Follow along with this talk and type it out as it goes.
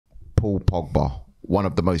Paul Pogba, one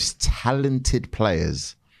of the most talented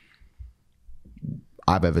players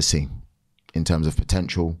I've ever seen in terms of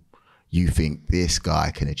potential. You think this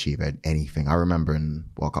guy can achieve anything. I remember in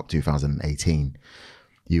World Cup 2018,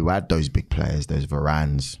 you had those big players, those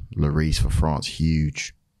Varans, Lloris for France,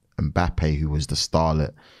 huge. Mbappe, who was the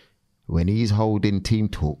starlet. When he's holding team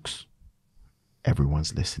talks,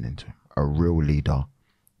 everyone's listening to him. A real leader.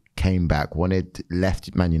 Came back,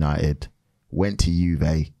 left Man United, went to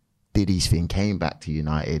Juve, did his thing, came back to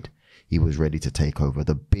United. He was ready to take over.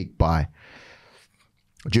 The big buy.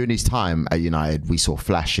 During his time at United, we saw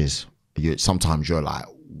flashes. Sometimes you're like,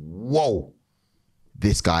 whoa,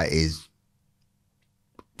 this guy is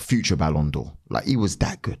future Ballon d'Or. Like, he was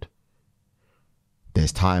that good.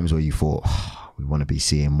 There's times where you thought, we want to be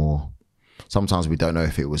seeing more. Sometimes we don't know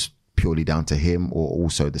if it was purely down to him or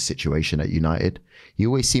also the situation at United. He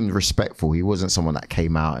always seemed respectful. He wasn't someone that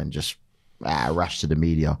came out and just rash to the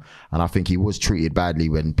media. And I think he was treated badly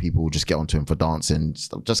when people just get onto him for dancing.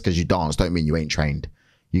 Just because you dance don't mean you ain't trained.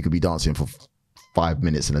 You could be dancing for 5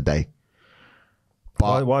 minutes in a day.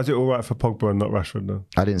 But why is it all right for Pogba and not Rashford then?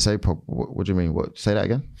 I didn't say Pogba. What do you mean? What? Say that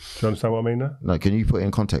again? Do you understand what I mean there? No, can you put it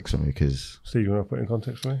in context for me? Because Steve, you want to put it in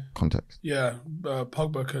context for me? Context. Yeah,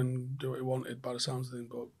 Pogba can do what he wanted by the sounds of things,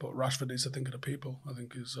 but Rashford needs to think of the people, I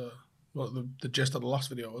think is what the gist of the last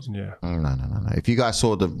video was. Yeah. No. If you guys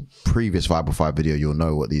saw the previous Vibe 5 video, you'll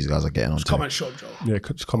know what these guys are getting on. Just comment short, Joe. Yeah,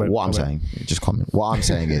 just comment. I'm saying, just comment. What I'm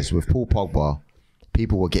saying is, with Paul Pogba,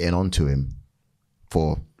 people were getting onto him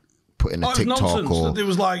for putting a TikTok or it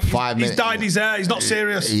was like 5 minutes. He's dyed his hair. He's not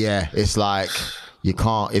serious. Yeah, it's like you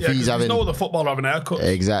can't. If he's having no other footballer having a haircut.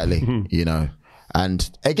 Exactly, you know. And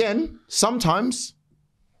again, sometimes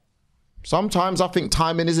I think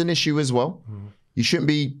timing is an issue as well. You shouldn't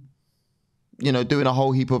be, doing a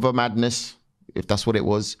whole heap of a madness if that's what it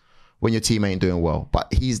was when your team ain't doing well.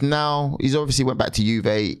 But he's obviously went back to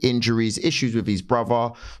Juve, injuries, issues with his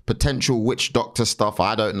brother, potential witch doctor stuff.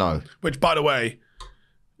 I don't know. Which, by the way,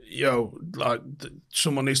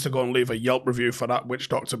 someone needs to go and leave a Yelp review for that witch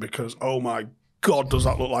doctor because, oh my God, does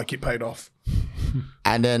that look like it paid off?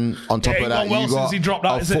 And then on top of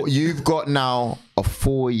that, you've got now a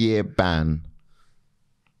 4-year ban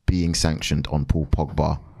being sanctioned on Paul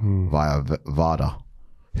Pogba via VADA,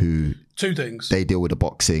 who 2 things. They deal with the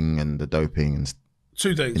boxing and the doping and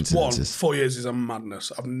 2 things. incidences. 1, 4 years is a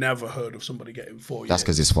madness. I've never heard of somebody getting 4 years. That's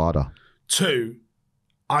because it's VADA. 2,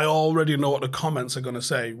 I already know what the comments are going to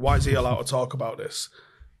say. Why is he allowed to talk about this?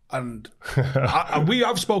 And we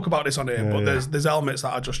have spoke about this on here, but there's helmets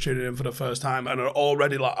that are just tuning in for the first time and are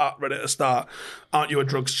already ready to start. Aren't you a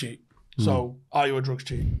drugs cheat? So, are you a drugs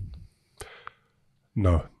cheat?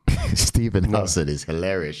 No. Stephen Nelson is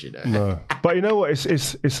hilarious, No, but you know what?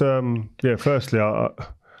 It's Firstly,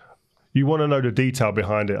 you want to know the detail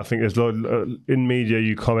behind it. I think there's in media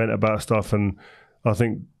you comment about stuff, and I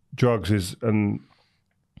think drugs is you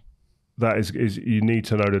need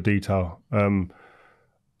to know the detail. And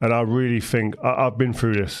I really think I've been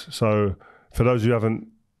through this. So for those who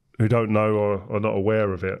don't know or are not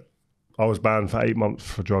aware of it, I was banned for 8 months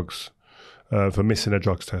for drugs, for missing a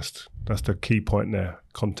drugs test. That's the key point there,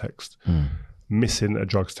 context. Missing a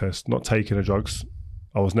drugs test, not taking the drugs.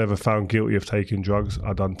 I was never found guilty of taking drugs.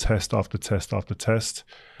 I'd done test after test after test.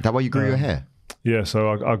 Is that why you grew your hair? Yeah, so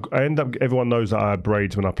I end up, everyone knows that I had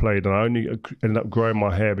braids when I played, and I only ended up growing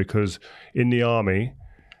my hair because in the army,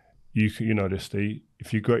 you know this, Steve,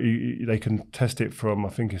 if you grow, they can test it from, I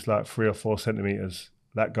think it's like 3 or 4 centimetres.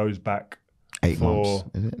 That goes back 8 months,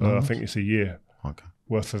 is it? I think it's a year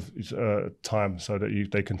worth of time, so that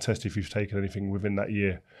they can test if you've taken anything within that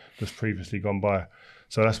year that's previously gone by.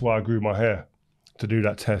 So that's why I grew my hair, to do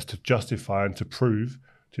that test, to justify and to prove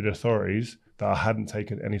to the authorities that I hadn't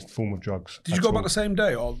taken any form of drugs. Did you go back the same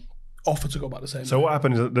day or offer to go back the same day? So what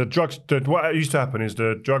happened is that what used to happen is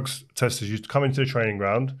the drugs testers used to come into the training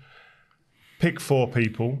ground, pick 4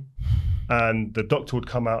 people, and the doctor would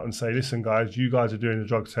come out and say, listen guys, you guys are doing the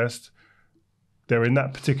drug test. They're in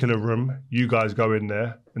that particular room. You guys go in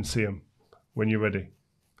there and see them when you're ready.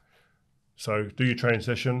 So do your training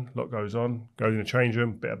session, lot goes on, go in the change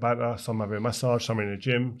room, bit of banter, some having a massage, some in the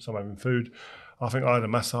gym, some having food. I think I had a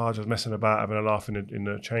massage, I was messing about, having a laugh in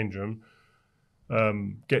the change room,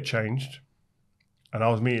 get changed. And I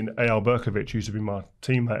was meeting A.L. Berkovic, who used to be my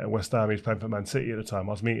teammate at West Ham. He was playing for Man City at the time.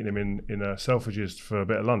 I was meeting him in Selfridges for a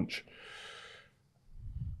bit of lunch.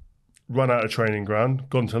 Run out of training ground,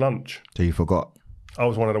 gone to lunch. So you forgot? I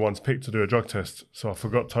was one of the ones picked to do a drug test, so I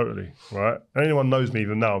forgot totally, right? Anyone knows me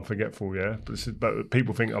even now, I'm forgetful, yeah? But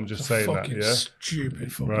people think I'm just saying that, yeah?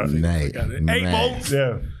 Stupid fucking right. Mate, 8 months?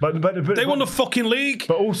 Yeah. But they won the fucking league.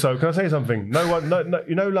 But also, can I say something? No one,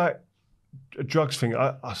 you know, like, a drugs thing,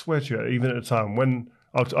 I swear to you, even at the time, when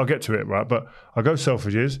I'll get to it, right? But I go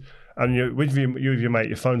Selfridges, and you with your mate,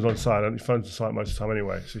 your phone's on silent. Your phone's on silent most of the time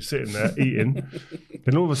anyway. So you're sitting there eating.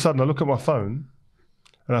 Then all of a sudden, I look at my phone,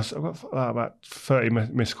 and I've got about 30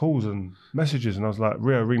 missed calls and messages, and I was like,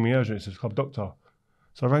 Rio, ring me urgent. It says, Club Doctor.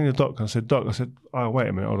 So I rang the doc and I said, Doc, oh, wait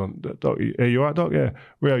a minute, hold on. Doc, are you all right, Doc? Yeah.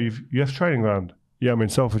 Rio, you left training ground? Yeah, I'm in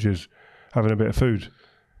Selfridges, having a bit of food.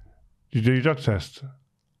 Did you do your drug test?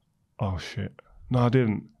 Oh, shit. No, I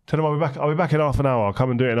didn't. Tell them I'll be back in half an hour. I'll come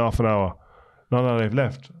and do it in half an hour. No, they've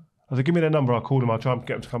left. I said, give me their number. I'll call them. I'll try and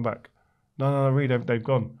get them to come back. No, Reed, they've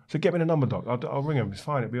gone. I said, get me the number, Doc. I'll ring them. It's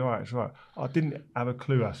fine. It'll be all right. It's all right. I didn't have a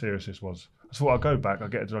clue how serious this was. I thought I'll go back. I'll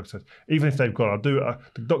get a drug test. Even if they've gone, I'll do it.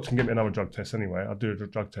 The doctor can get me another drug test anyway. I'll do a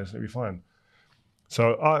drug test and it'll be fine.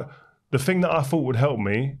 So the thing that I thought would help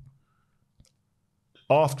me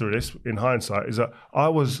after this, in hindsight, is that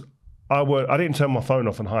I didn't turn my phone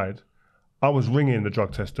off and hide. I was ringing the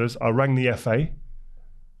drug testers. I rang the FA.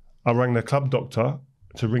 I rang the club doctor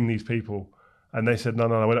to ring these people. And they said, no,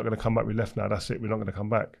 we're not going to come back. We left now. That's it. We're not going to come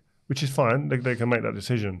back, which is fine. They can make that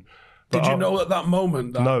decision. But Did you know at that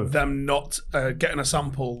moment that No. them not getting a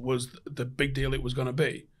sample was the big deal it was going to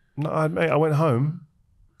be? No, mate, I went home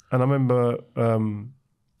and I remember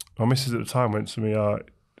my missus at the time went to me,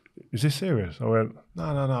 is this serious? I went, no,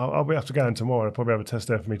 I'll be able to go in tomorrow. They'll probably have a test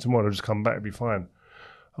there for me tomorrow. They'll just come back. It'll be fine.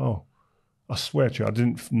 Oh, I swear to you, I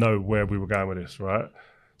didn't know where we were going with this, right?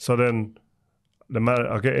 So then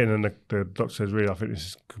I get in and the doctor says, really, I think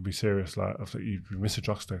this could be serious. Like, I think you missed a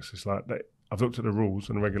drug test. It's like, I've looked at the rules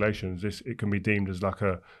and the regulations. It can be deemed as like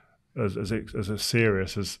as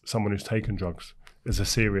serious as someone who's taken drugs. It's a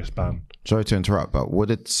serious ban. Sorry to interrupt, but what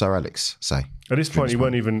did Sir Alex say? At this point, he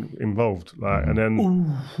weren't even involved. Like, and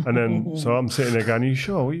then, so I'm sitting there going, "Are you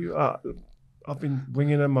sure? I've been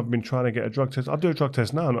ringing them. I've been trying to get a drug test. I'll do a drug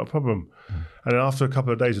test now, not a problem." And then after a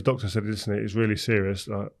couple of days, the doctor said, "Listen, it's really serious.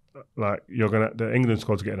 Like the England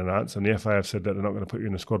squad's getting announced, and the FA have said that they're not going to put you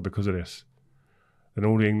in the squad because of this." And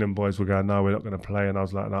all the England boys were going, "No, we're not going to play." And I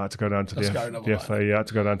was like, "No, I had to go down to the FA. Yeah, I had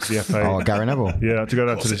to go down to the FA. Oh, Gary Neville. Yeah, I had to go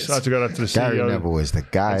down to the. I had to go down to the Gary CEO. Neville is the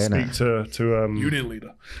guy, isn't it? Speak to Union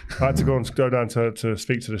leader. I had to go down to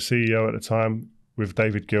speak to the CEO at the time with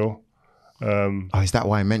David Gill. Is that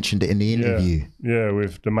why I mentioned it in the interview? Yeah,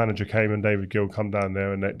 with the manager came and David Gill come down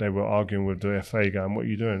there and they were arguing with the FA going, "What are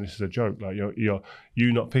you doing? This is a joke. Like you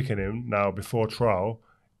not picking him now before trial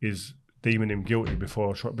is deeming him guilty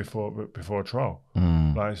before a trial.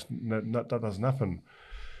 Like that doesn't happen."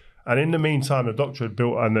 And in the meantime, the doctor had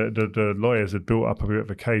built and the lawyers had built up a bit of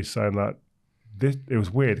a case saying that it was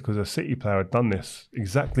weird because a City player had done this,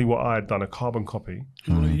 exactly what I had done, a carbon copy.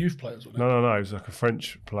 One of the youth players, wasn't it? No, it was like a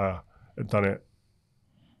French player had done it,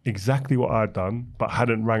 exactly what I had done, but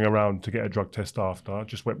hadn't rang around to get a drug test after,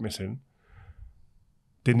 just went missing.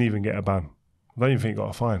 Didn't even get a ban. I don't even think he got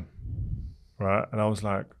a fine. Right? And I was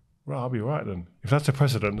like, right, I'll be all right then. If that's a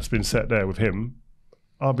precedent that's been set there with him,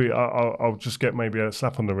 I'll just get maybe a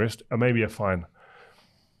slap on the wrist and maybe a fine,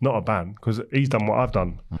 not a ban, because he's done what I've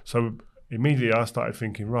done. So immediately I started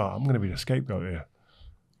thinking, right, I'm going to be the scapegoat here.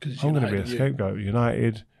 I'm going to be a scapegoat.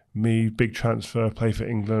 United, me, big transfer, play for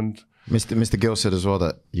England. Mr. Gill said as well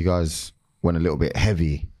that you guys went a little bit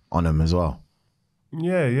heavy on him as well.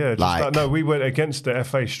 Yeah. No, we went against the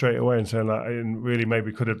FA straight away and saying like, and really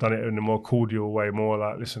maybe could have done it in a more cordial way, more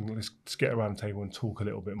like, listen, let's get around the table and talk a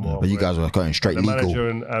little bit more. But you guys were going straight legal. The manager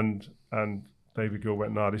and David Gill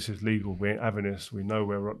went, no, this is legal. We ain't having this. We know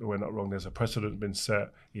we're not wrong. There's a precedent been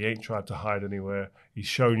set. He ain't tried to hide anywhere. He's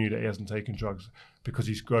shown you that he hasn't taken drugs because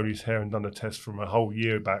he's grown his hair and done the test from a whole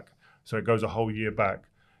year back. So it goes a whole year back.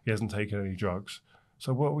 He hasn't taken any drugs.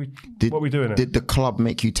 So what are we doing here? Did the club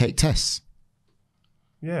make you take tests?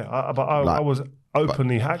 Yeah, I was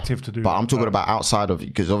openly active to do that. But I'm talking about outside of,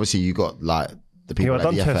 because obviously you got like the people at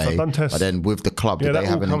the FA. I've done tests. But then with the club, did they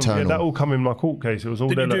have an internal? Yeah, that all come in my court case. It was all.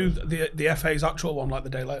 Did you do the FA's actual one like the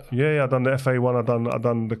day later? Yeah, I done the FA one. I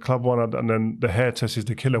done the club one, and then the hair test is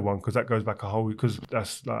the killer one because that goes back a whole. Because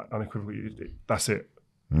that's like unequivocally, that's it.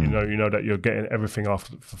 You know that you're getting everything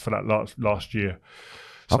after for that last year.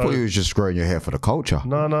 I thought you was just growing your hair for the culture.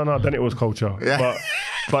 No. Then it was culture. Yeah.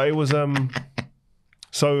 But it was.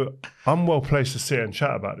 So I'm well placed to sit and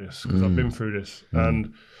chat about this because I've been through this,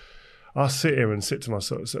 and I sit here and sit to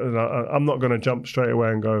myself. And I'm not going to jump straight away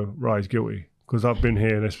and go, right, he's guilty, because I've been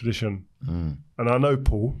here in this position, and I know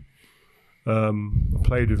Paul. I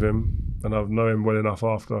played with him, and I've known him well enough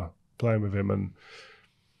after playing with him, and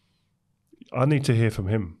I need to hear from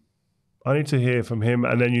him.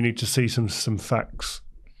 And then you need to see some facts.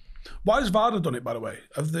 Why has VADA done it, by the way?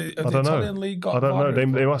 Have the I don't Italian know. league got I don't know.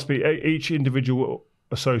 VADA? They must be each individual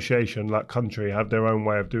association, like country, have their own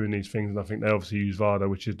way of doing these things, and I think they obviously use VADA,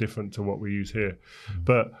 which is different to what we use here.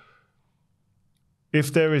 But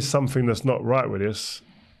if there is something that's not right with this,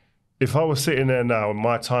 if I was sitting there now and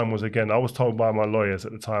my time was, again, I was told by my lawyers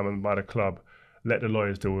at the time and by the club, let the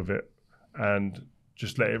lawyers deal with it and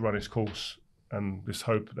just let it run its course, and just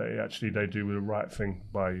hope that they do the right thing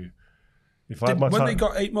by you. If I had my when time, they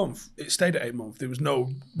got 8 months, it stayed at 8 months. There was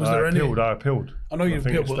no. I appealed. I know you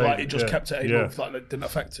think appealed, but like it just yeah, kept at 8 months, like it didn't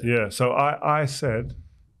affect it. Yeah. So I said,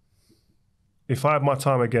 if I had my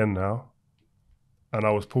time again now, and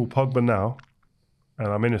I was Paul Pogba now, and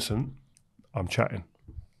I'm innocent, I'm chatting.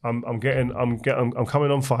 I'm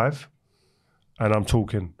coming on 5, and I'm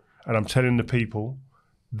talking, and I'm telling the people,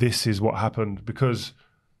 this is what happened, because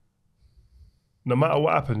no matter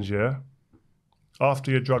what happens,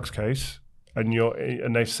 after your drugs case.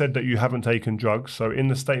 And they've said that you haven't taken drugs. So in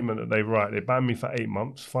the statement that they write, they banned me for 8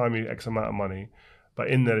 months, fined me X amount of money. But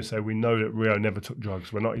in there they say, we know that Rio never took drugs.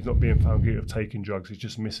 He's not being found guilty of taking drugs. He's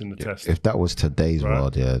just missing the test. If that was today's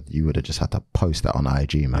world, you would have just had to post that on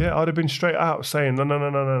IG, man. Yeah, I'd have been straight out saying,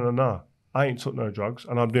 no. I ain't took no drugs.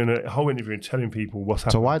 And I'm doing a whole interview and telling people what's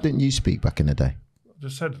happening. So why didn't you speak back in the day? I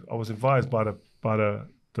just said I was advised by the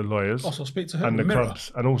lawyers Also, speak to him and the mirror. clubs,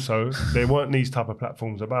 and also there weren't these type of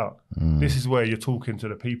platforms about. This is where you're talking to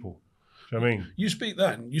the people. Do you know what I mean?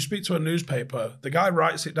 You speak to a newspaper, the guy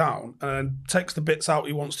writes it down and takes the bits out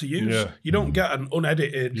he wants to use. Yeah. You don't get an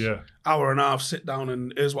unedited hour and a half sit down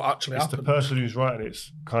and here's what actually It's happened. the person who's writing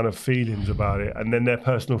it's kind of feelings about it, and then their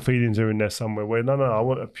personal feelings are in there somewhere where no, I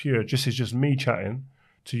want a pure. This is just me chatting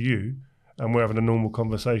to you, and we're having a normal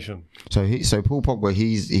conversation. So Paul Pogba,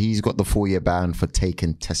 he's got the 4-year ban for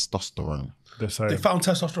taking testosterone. They found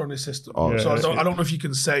testosterone in his system. Oh, so I don't know if you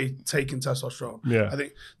can say taking testosterone. Yeah. I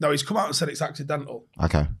think, no, he's come out and said it's accidental.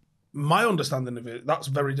 Okay. My understanding of it, that's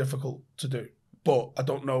very difficult to do. But I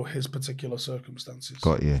don't know his particular circumstances.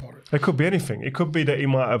 Got you. For it. It could be anything. It could be that he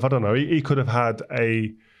might have, I don't know, he could have had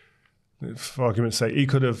for argument's sake, he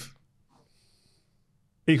could have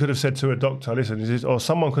said to a doctor, listen, or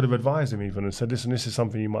someone could have advised him even and said, listen, this is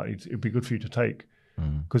something it'd be good for you to take.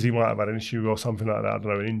 Because he might have had an issue or something like that, I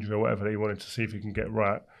don't know, an injury or whatever that he wanted to see if he can get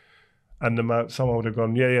right. And someone would have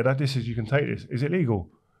gone, you can take this. Is it legal?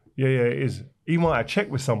 Yeah, it is. He might have checked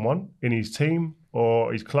with someone in his team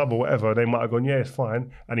or his club or whatever. They might have gone, yeah, it's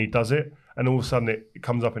fine. And he does it. And all of a sudden it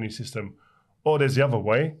comes up in his system. Or there's the other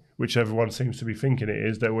way, which everyone seems to be thinking it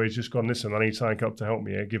is, that where he's just gone, listen, I need something up to help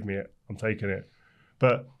me here. Give me it. I'm taking it.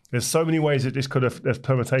 But there's so many ways that there's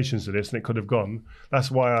permutations to this and it could have gone. That's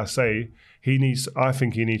why I say I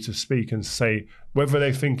think he needs to speak and say whether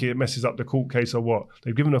they think it messes up the court case or what.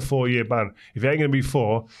 They've given a 4-year ban. If it ain't going to be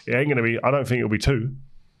 4, it ain't going to be, I don't think it'll be 2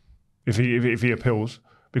 if he appeals,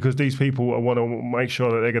 because these people want to make sure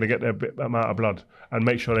that they're going to get their amount of blood and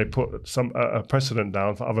make sure they put a precedent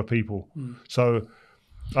down for other people. So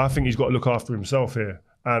I think he's got to look after himself here.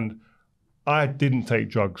 And I didn't take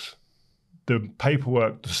drugs. The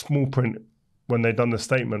paperwork, the small print, when they done the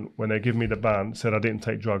statement, when they give me the ban, said I didn't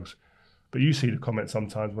take drugs. But you see the comments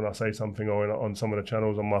sometimes when I say something or on some of the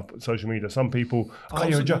channels on my social media. Some people,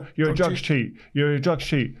 you're a drugs cheat. You're a drugs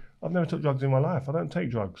cheat. I've never took drugs in my life. I don't take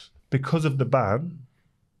drugs. Because of the ban,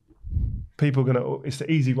 people are going to, it's the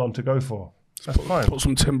easy one to go for. That's fine. Put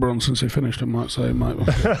some timber on since he finished, I might say.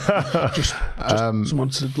 Just someone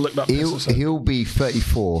to lick that piss. He'll be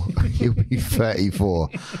 34. He'll be 34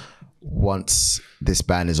 once this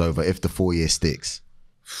ban is over, if the 4 year sticks.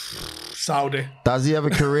 Saudi. Does he have a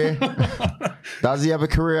career? Does he have a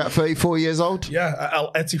career at 34 years old? Yeah, at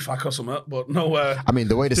Al Ettifaq or something, but no. I mean,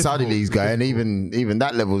 the way the Saudi league's going, even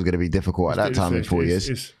that level is going to be difficult at that time in 4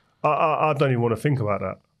 years. I don't even want to think about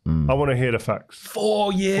that. I want to hear the facts.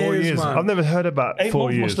 4 years, 4 years. man. I've never heard about 8 4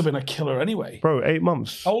 months years. must have been a killer anyway. Bro, 8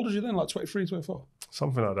 months. How old was you then? Like 23, 24?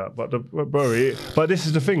 Something like that. But this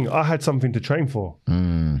is the thing. I had something to train for.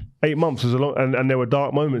 8 months was a long, and there were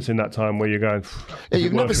dark moments in that time where you're going. Yeah,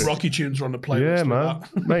 you've never Rocky tunes were on the playlist. Yeah, man,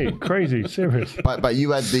 mate, crazy, serious. But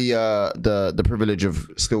you had the privilege of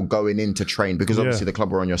still going in to train because obviously the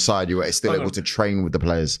club were on your side. You were still able to train with the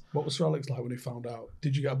players. What was Sir Alex like when he found out?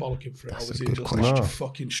 Did you get a bollocking for it? That's or was a he good just question. like,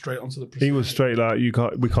 fucking straight onto the He was straight like,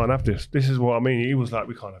 we can't have this. This is what I mean. He was like,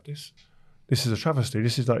 we can't have this. This is a travesty.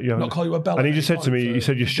 This is like, not call you a bell. And he just said to me, he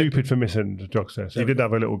said, you're stupid for missing the drug test. He did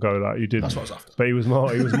have a little go like you did. That's what I was after. But he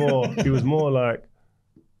was more like,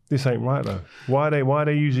 this ain't right though. Why are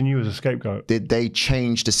they using you as a scapegoat? Did they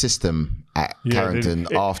change the system at Carrington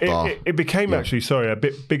after? It became actually, a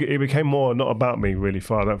bit bigger. It became more not about me really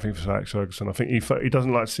far. I don't think for Alex Ferguson. I think he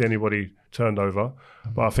doesn't like to see anybody turned over.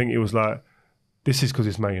 But I think it was like, this is because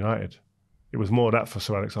it's Man United. It was more that for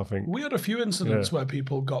Sir Alex, I think. We had a few incidents where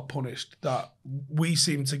people got punished that we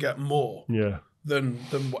seem to get more than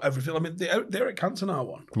everything. I mean, the Eric Cantona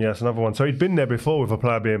one. Yeah, it's another one. So he'd been there before with a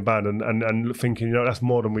player being banned and thinking, you know, that's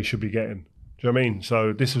more than we should be getting. Do you know what I mean?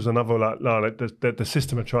 So this was another, the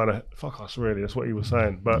system are trying to fuck us, really. That's what he was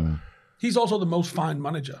saying. But he's also the most fined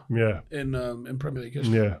manager in Premier League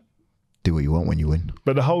history. Yeah. Do what you want when you win.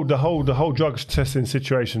 But the whole drugs testing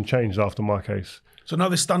situation changed after my case. So now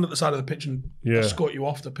they stand at the side of the pitch and escort you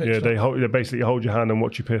off the pitch. Yeah, they basically hold your hand and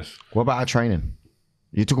watch you piss. What about our training?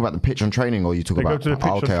 You talk about the pitch on training, or you talk about... They go to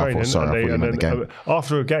the pitch on training. I thought you meant the game.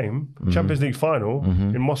 After a game, Champions League final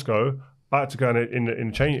in Moscow, I had to go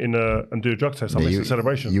and do a drug test. I missed the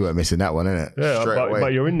celebration. You were missing that one, innit? Yeah,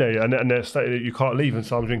 but you're in there, and they're stating that you can't leave, and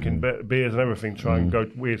so I'm drinking beers and everything, to try and go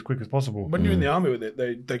as quick as possible. When you're in the army with it,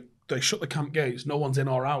 they shut the camp gates. No one's in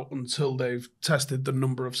or out until they've tested the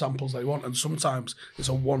number of samples they want, and sometimes it's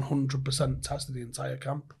a 100% test of the entire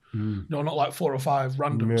camp. You know, not like 4 or 5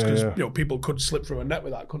 randoms, because you know, people could slip through a net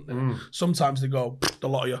with that, couldn't they? Sometimes they go, the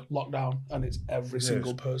lot of you locked down, and it's every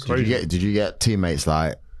single person. Did you get teammates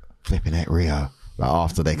like flipping it, Rio, like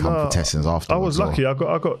after they come for testings afterwards? I was lucky. I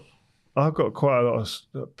got quite a lot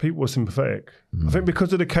of people were sympathetic. I think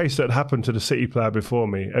because of the case that happened to the City player before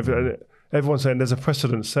me, everyone's saying there's a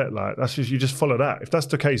precedent set. Like that's just, you just follow that. If that's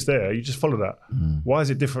the case there, you just follow that. Why is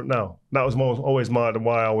it different now? That was always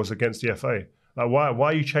why I was against the FA. Like why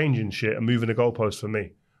are you changing shit and moving the goalposts for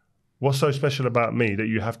me? What's so special about me that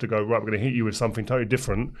you have to go, right, we're going to hit you with something totally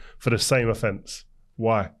different for the same offence?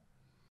 Why?